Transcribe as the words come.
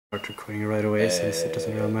start recording right away since it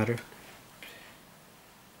doesn't really matter.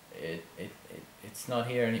 It's not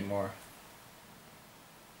here anymore.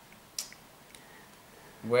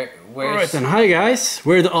 Where's... Alright then, hi guys,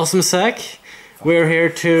 we're the Awesome Sack. We're here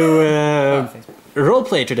to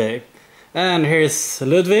roleplay today. And here's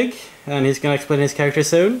Ludwig, and he's gonna explain his character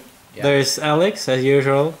soon. Yeah. There's Alex, as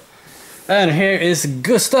usual. And here is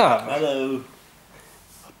Gustav. Hello.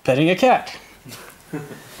 Petting a cat.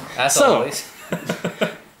 As always.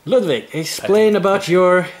 Ludwig, explain about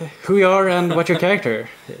who you are and what your character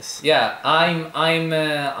is. Yeah, I'm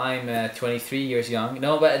 23 years young.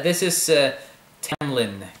 No, but this is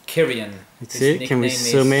Tamlin Kyrian. Let's see, can we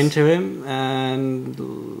zoom into him?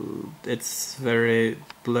 And it's very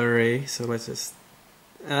blurry, so let's just...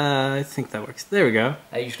 I think that works. There we go.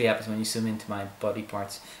 That usually happens when you zoom into my body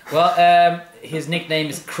parts. Well, his nickname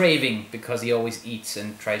is Craving because he always eats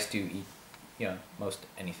and tries to eat, you know, most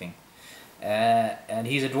anything. And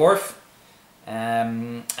he's a dwarf,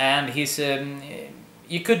 and he's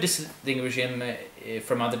you could distinguish him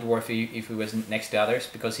from other dwarf if he was next to others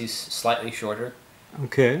because he's slightly shorter.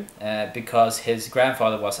 Okay. Because his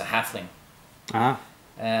grandfather was a halfling. Ah.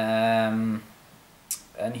 And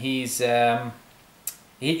he's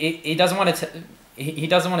he doesn't want to he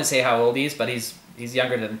doesn't want to say how old he is, but he's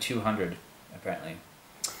younger than 200 apparently,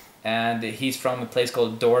 and he's from a place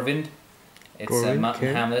called Dorvind. It's a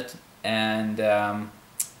mountain hamlet. And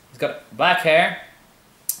he's got black hair,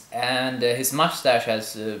 and his mustache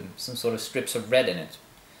has some sort of strips of red in it.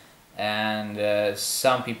 And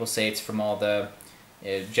some people say it's from all the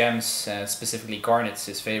gems, specifically garnets,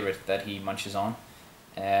 his favorite, that he munches on.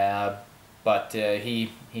 But he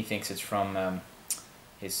thinks it's from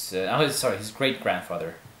his great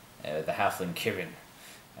grandfather, the halfling Kyrian.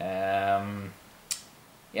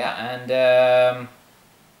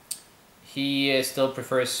 He still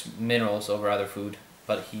prefers minerals over other food,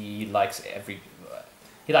 but he likes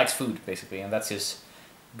food basically, and that's his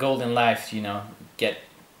goal in life. You know, get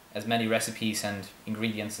as many recipes and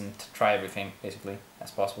ingredients and try everything basically as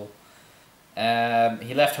possible.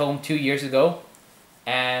 He left home 2 years ago,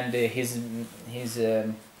 and the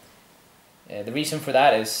reason for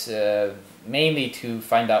that is mainly to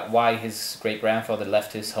find out why his great grandfather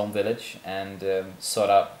left his home village and sought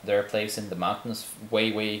out their place in the mountains,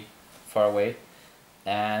 way far away,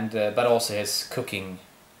 and but also his cooking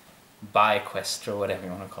quest or whatever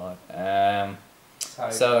you want to call it.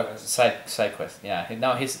 Side quest. Yeah.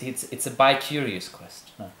 Now it's a bi-curious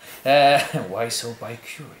quest. No. Why so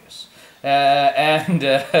bi-curious?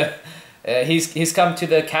 He's come to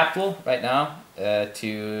the capital right now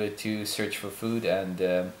to search for food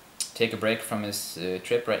and take a break from his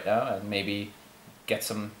trip right now and maybe get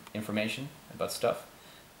some information about stuff.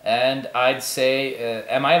 And I'd say,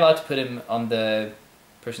 am I allowed to put him on the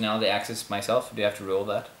personality axis myself? Do you have to roll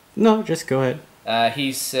that? No, just go ahead.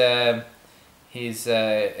 He's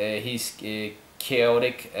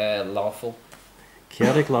chaotic, lawful.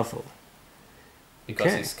 Chaotic, lawful.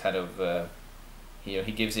 Because he's kind of,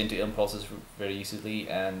 he gives into impulses very easily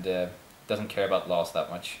and doesn't care about laws that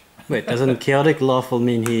much. Wait, doesn't chaotic lawful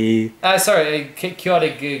mean he... sorry,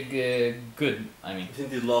 chaotic good, I mean.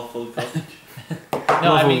 Isn't it lawful good?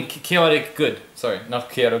 No, I mean chaotic good. Sorry, not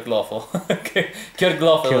chaotic lawful. Chaotic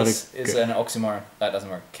lawful is an oxymoron. That doesn't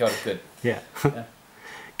work. Chaotic good. Yeah.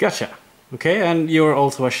 Gotcha. Okay, and you're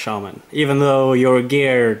also a shaman, even though your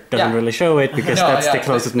gear doesn't really show it because that's the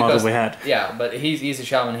closest model we had. Yeah, but he's a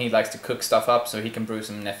shaman. He likes to cook stuff up, so he can brew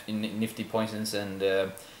some nifty poisons and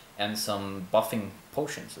some buffing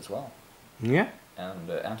potions as well. Yeah. And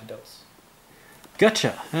antidotes.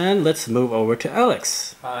 Gotcha. And let's move over to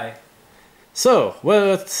Alex. Hi. So,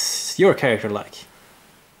 what's your character like?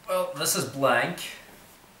 Well, this is blank.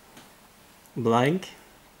 Blank?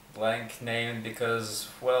 Blank name because,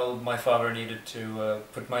 well, my father needed to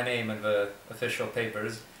put my name in the official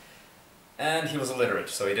papers, and he was illiterate,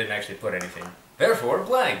 so he didn't actually put anything. Therefore,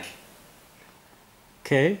 blank.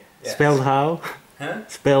 Okay. Yes. Spelled how? Huh?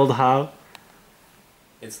 Spelled how?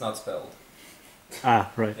 It's not spelled.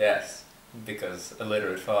 Ah, right. Yes, because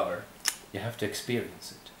illiterate father. You have to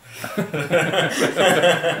experience it.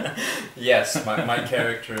 Yes, my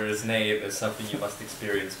character's name is something you must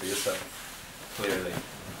experience for yourself, clearly.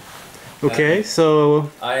 Okay, so...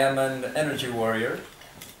 I am an energy warrior,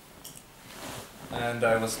 and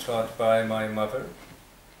I was taught by my mother,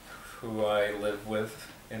 who I live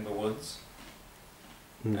with in the woods.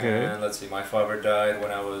 Okay. And let's see, my father died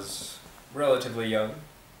when I was relatively young.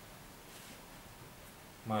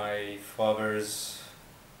 My father's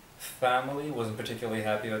family wasn't particularly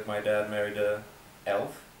happy that my dad married a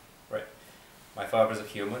elf. Right. My father's a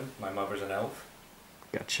human, my mother's an elf.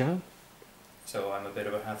 Gotcha. so I'm a bit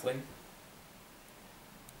of a halfling.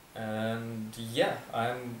 And yeah,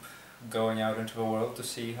 I'm going out into the world to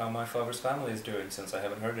see how my father's family is doing, since I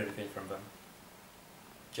haven't heard anything from them.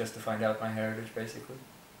 Just to find out my heritage, basically.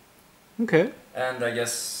 Okay. And I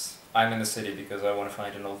guess I'm in the city because I want to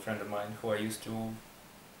find an old friend of mine who used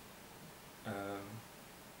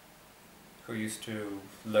to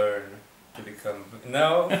learn to become...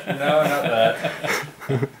 No, not that.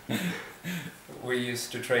 We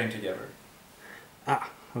used to train together. Ah,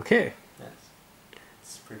 okay. Yes.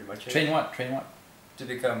 It's pretty much it. Train what? Train what? To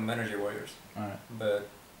become energy warriors. Alright. But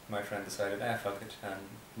my friend decided, fuck it, and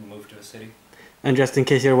moved to the city. And just in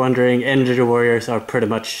case you're wondering, energy warriors are pretty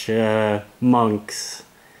much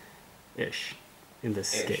monks-ish in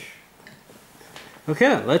this game.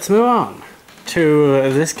 Okay, let's move on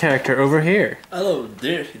to this character over here. Hello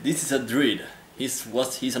there, this is a druid. He's an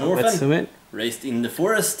Let's orphan, zoom in. raised in the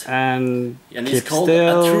forest, And he's keep called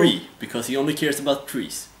still. a tree because he only cares about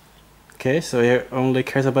trees. Okay, so he only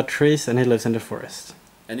cares about trees and he lives in the forest.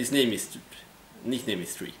 And his nickname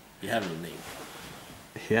is Tree. He have no name.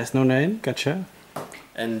 He has no name, gotcha.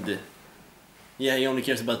 And yeah, he only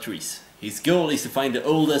cares about trees. His goal is to find the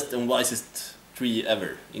oldest and wisest tree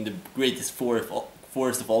ever in the greatest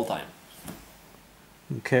forest of all time.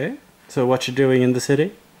 Okay, so what you doing in the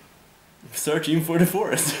city? Searching for the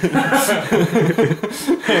forest.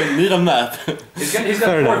 Need a map. He's Fair got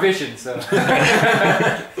poor enough. vision, so...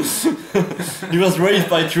 He was raised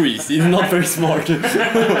by trees. He's not very smart.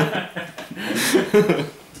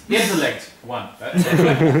 Intellect, 1.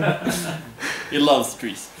 He loves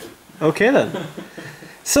trees. Okay then.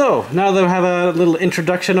 So, now that we have a little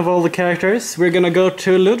introduction of all the characters, we're gonna go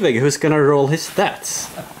to Ludwig, who's gonna roll his stats.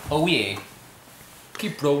 Oh yeah.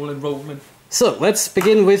 Keep rolling. So, let's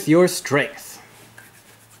begin with your strength.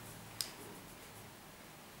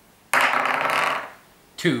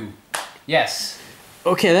 2. Yes.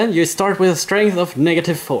 Okay then, you start with a strength of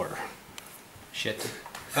 -4. Shit.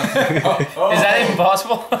 Is that even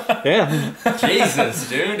possible? Yeah. Jesus,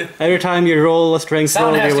 dude. Every time you roll a strength roll,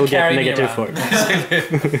 Someone has you to will get carry me -4. around.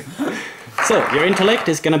 So, your intellect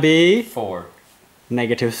is gonna be 4.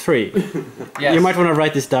 -3. Yes. You might want to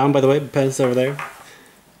write this down, by the way, pen's over there.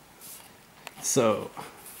 So,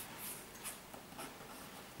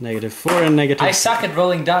 -4 and -3. I suck at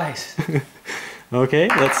rolling dice. Okay,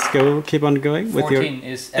 let's go. Keep on going with your 14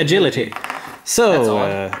 is agility. That's So,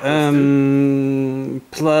 odd.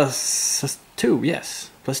 +2, yes,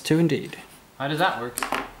 +2 indeed. How does that work?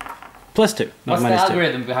 +2, not What's the -2.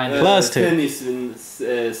 algorithm behind it? Plus 2. 10 is in,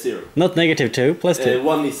 0. Not -2, +2.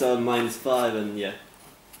 1 is a -5, and yeah,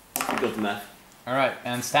 you got the math. Alright,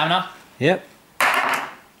 and stamina? Yep,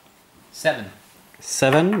 7.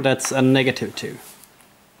 7. That's a -2.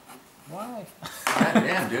 Why? God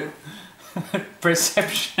damn, dude.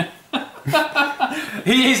 Perception.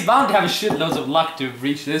 He's bound to have shitloads of luck to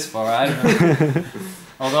reach this far, I don't know.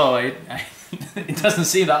 Although, it doesn't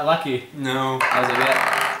seem that lucky No. as of yet.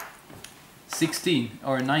 16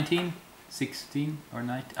 or 19? 16 or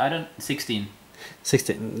 19? I don't... 16.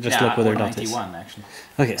 16. Just yeah, look what or their dot is. 91 actually.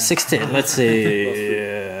 Okay, 16. Let's see.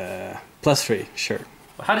 +3, sure.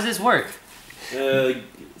 How does this work? 10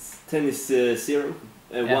 is 0,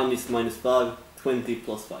 Yeah. 1 is -5, 20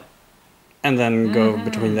 + 5. And then go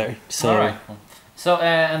between there. So, Alright, cool. So,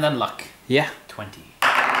 and then luck. yeah, 20.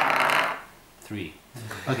 3.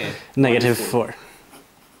 Okay. -4.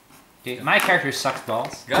 Okay, my character sucks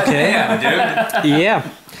balls. God Okay. damn, dude. Yeah.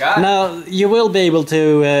 God. Now, you will be able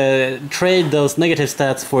to trade those negative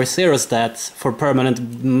stats for 0 stats for permanent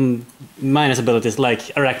minus abilities like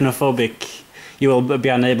arachnophobic. You will be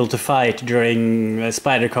unable to fight during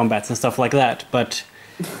spider combats and stuff like that, but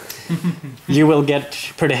you will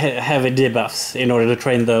get pretty heavy debuffs in order to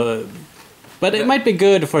train the... But it might be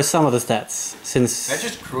good for some of the stats, since... That's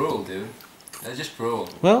just cruel, dude. That's just cruel.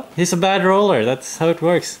 Well, he's a bad roller, that's how it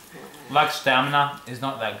works. Like stamina is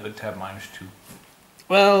not that good to have -2.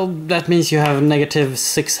 Well, that means you have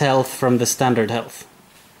 -6 health from the standard health.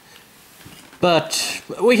 But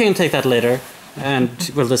we can take that later.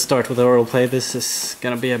 And we'll just start with the roleplay. This is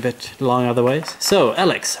gonna be a bit long otherwise. So,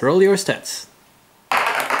 Alex, roll your stats.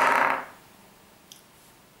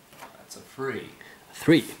 That's a 3.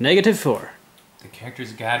 3, -4. The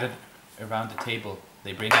characters gathered around the table.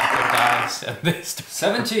 They bring out their dice and they start...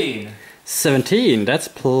 17. 17, that's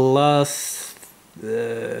plus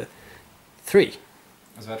 3.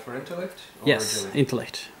 Is that for intellect? Or Yes, agility?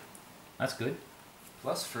 intellect. That's good.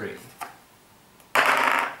 Plus 3.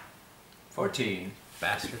 14.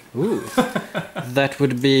 Bastard. Ooh. That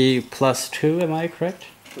would be plus 2, am I correct?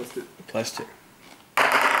 +2. Plus 2.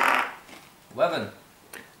 11.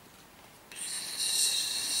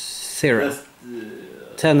 0.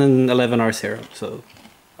 10 and 11 are 0, so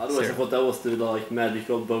Otherwise, Zero. I thought that was the like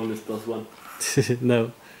magical bonus +1.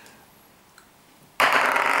 no.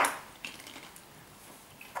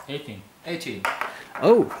 18. 18.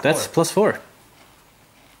 Oh, that's +4.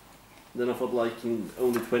 Then I thought like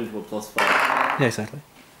only 20 were +5. Yeah, exactly.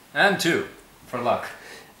 And 2 for luck.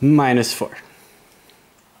 -4.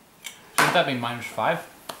 Shouldn't that be -5?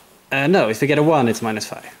 No, if you get a 1, it's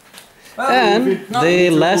 -5. Well, And not the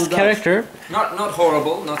triple last dash. character. Not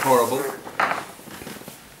horrible, not horrible.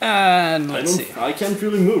 And let's see. I can't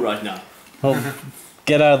really move right now. Oh,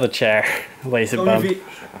 get out of the chair, lazy Come here, bum. feet.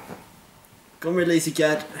 Come here, lazy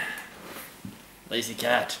cat. Lazy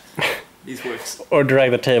cat. This works. Or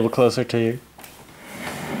drag the table closer to you.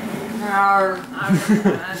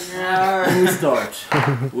 We start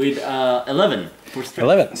with 11 for strength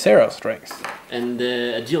 11, 0 strength. and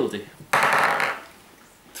agility.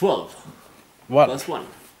 12 1. +1.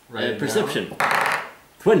 Write it Perception.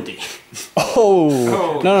 20.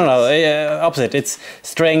 Oh! No. Opposite. It's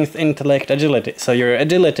strength, intellect, agility. So your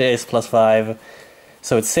agility is +5.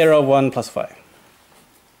 So it's 0, 1, +5.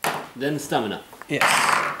 Then stamina. Yes.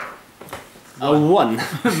 A 1.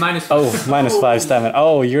 -5. Oh, -5 stamina.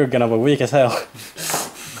 Oh, you're gonna be weak as hell.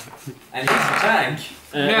 And he's a tank.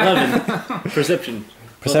 11. Perception.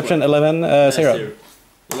 Perception 11, 0.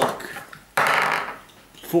 Luck.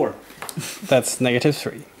 4. That's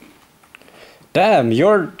 -3. Damn,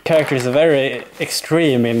 your character is very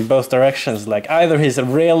extreme in both directions. Like, either he's a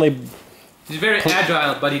really... He's very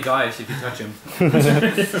agile, but he dies if you touch him.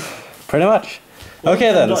 Pretty much.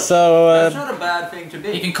 Okay then, dodge. so... That's not a bad thing to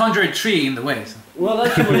He be. can conjure a tree in the way. So. Well,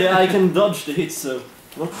 actually, I can dodge the hits, so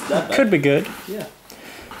what's that bad? could be good. Yeah.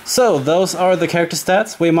 So, those are the character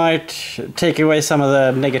stats. We might take away some of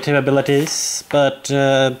the negative abilities, but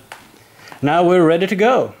now we're ready to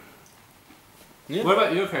go. Yeah. What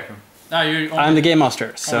about your character? You're I'm the game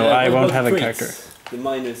master, so I What won't about have a traits? character. The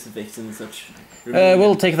minus effects and such.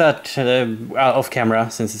 We'll take that off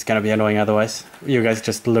camera, since it's gonna be annoying otherwise. You guys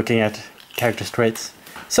just looking at character traits.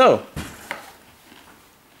 So,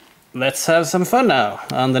 let's have some fun now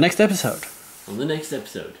on the next episode. On the next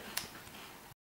episode.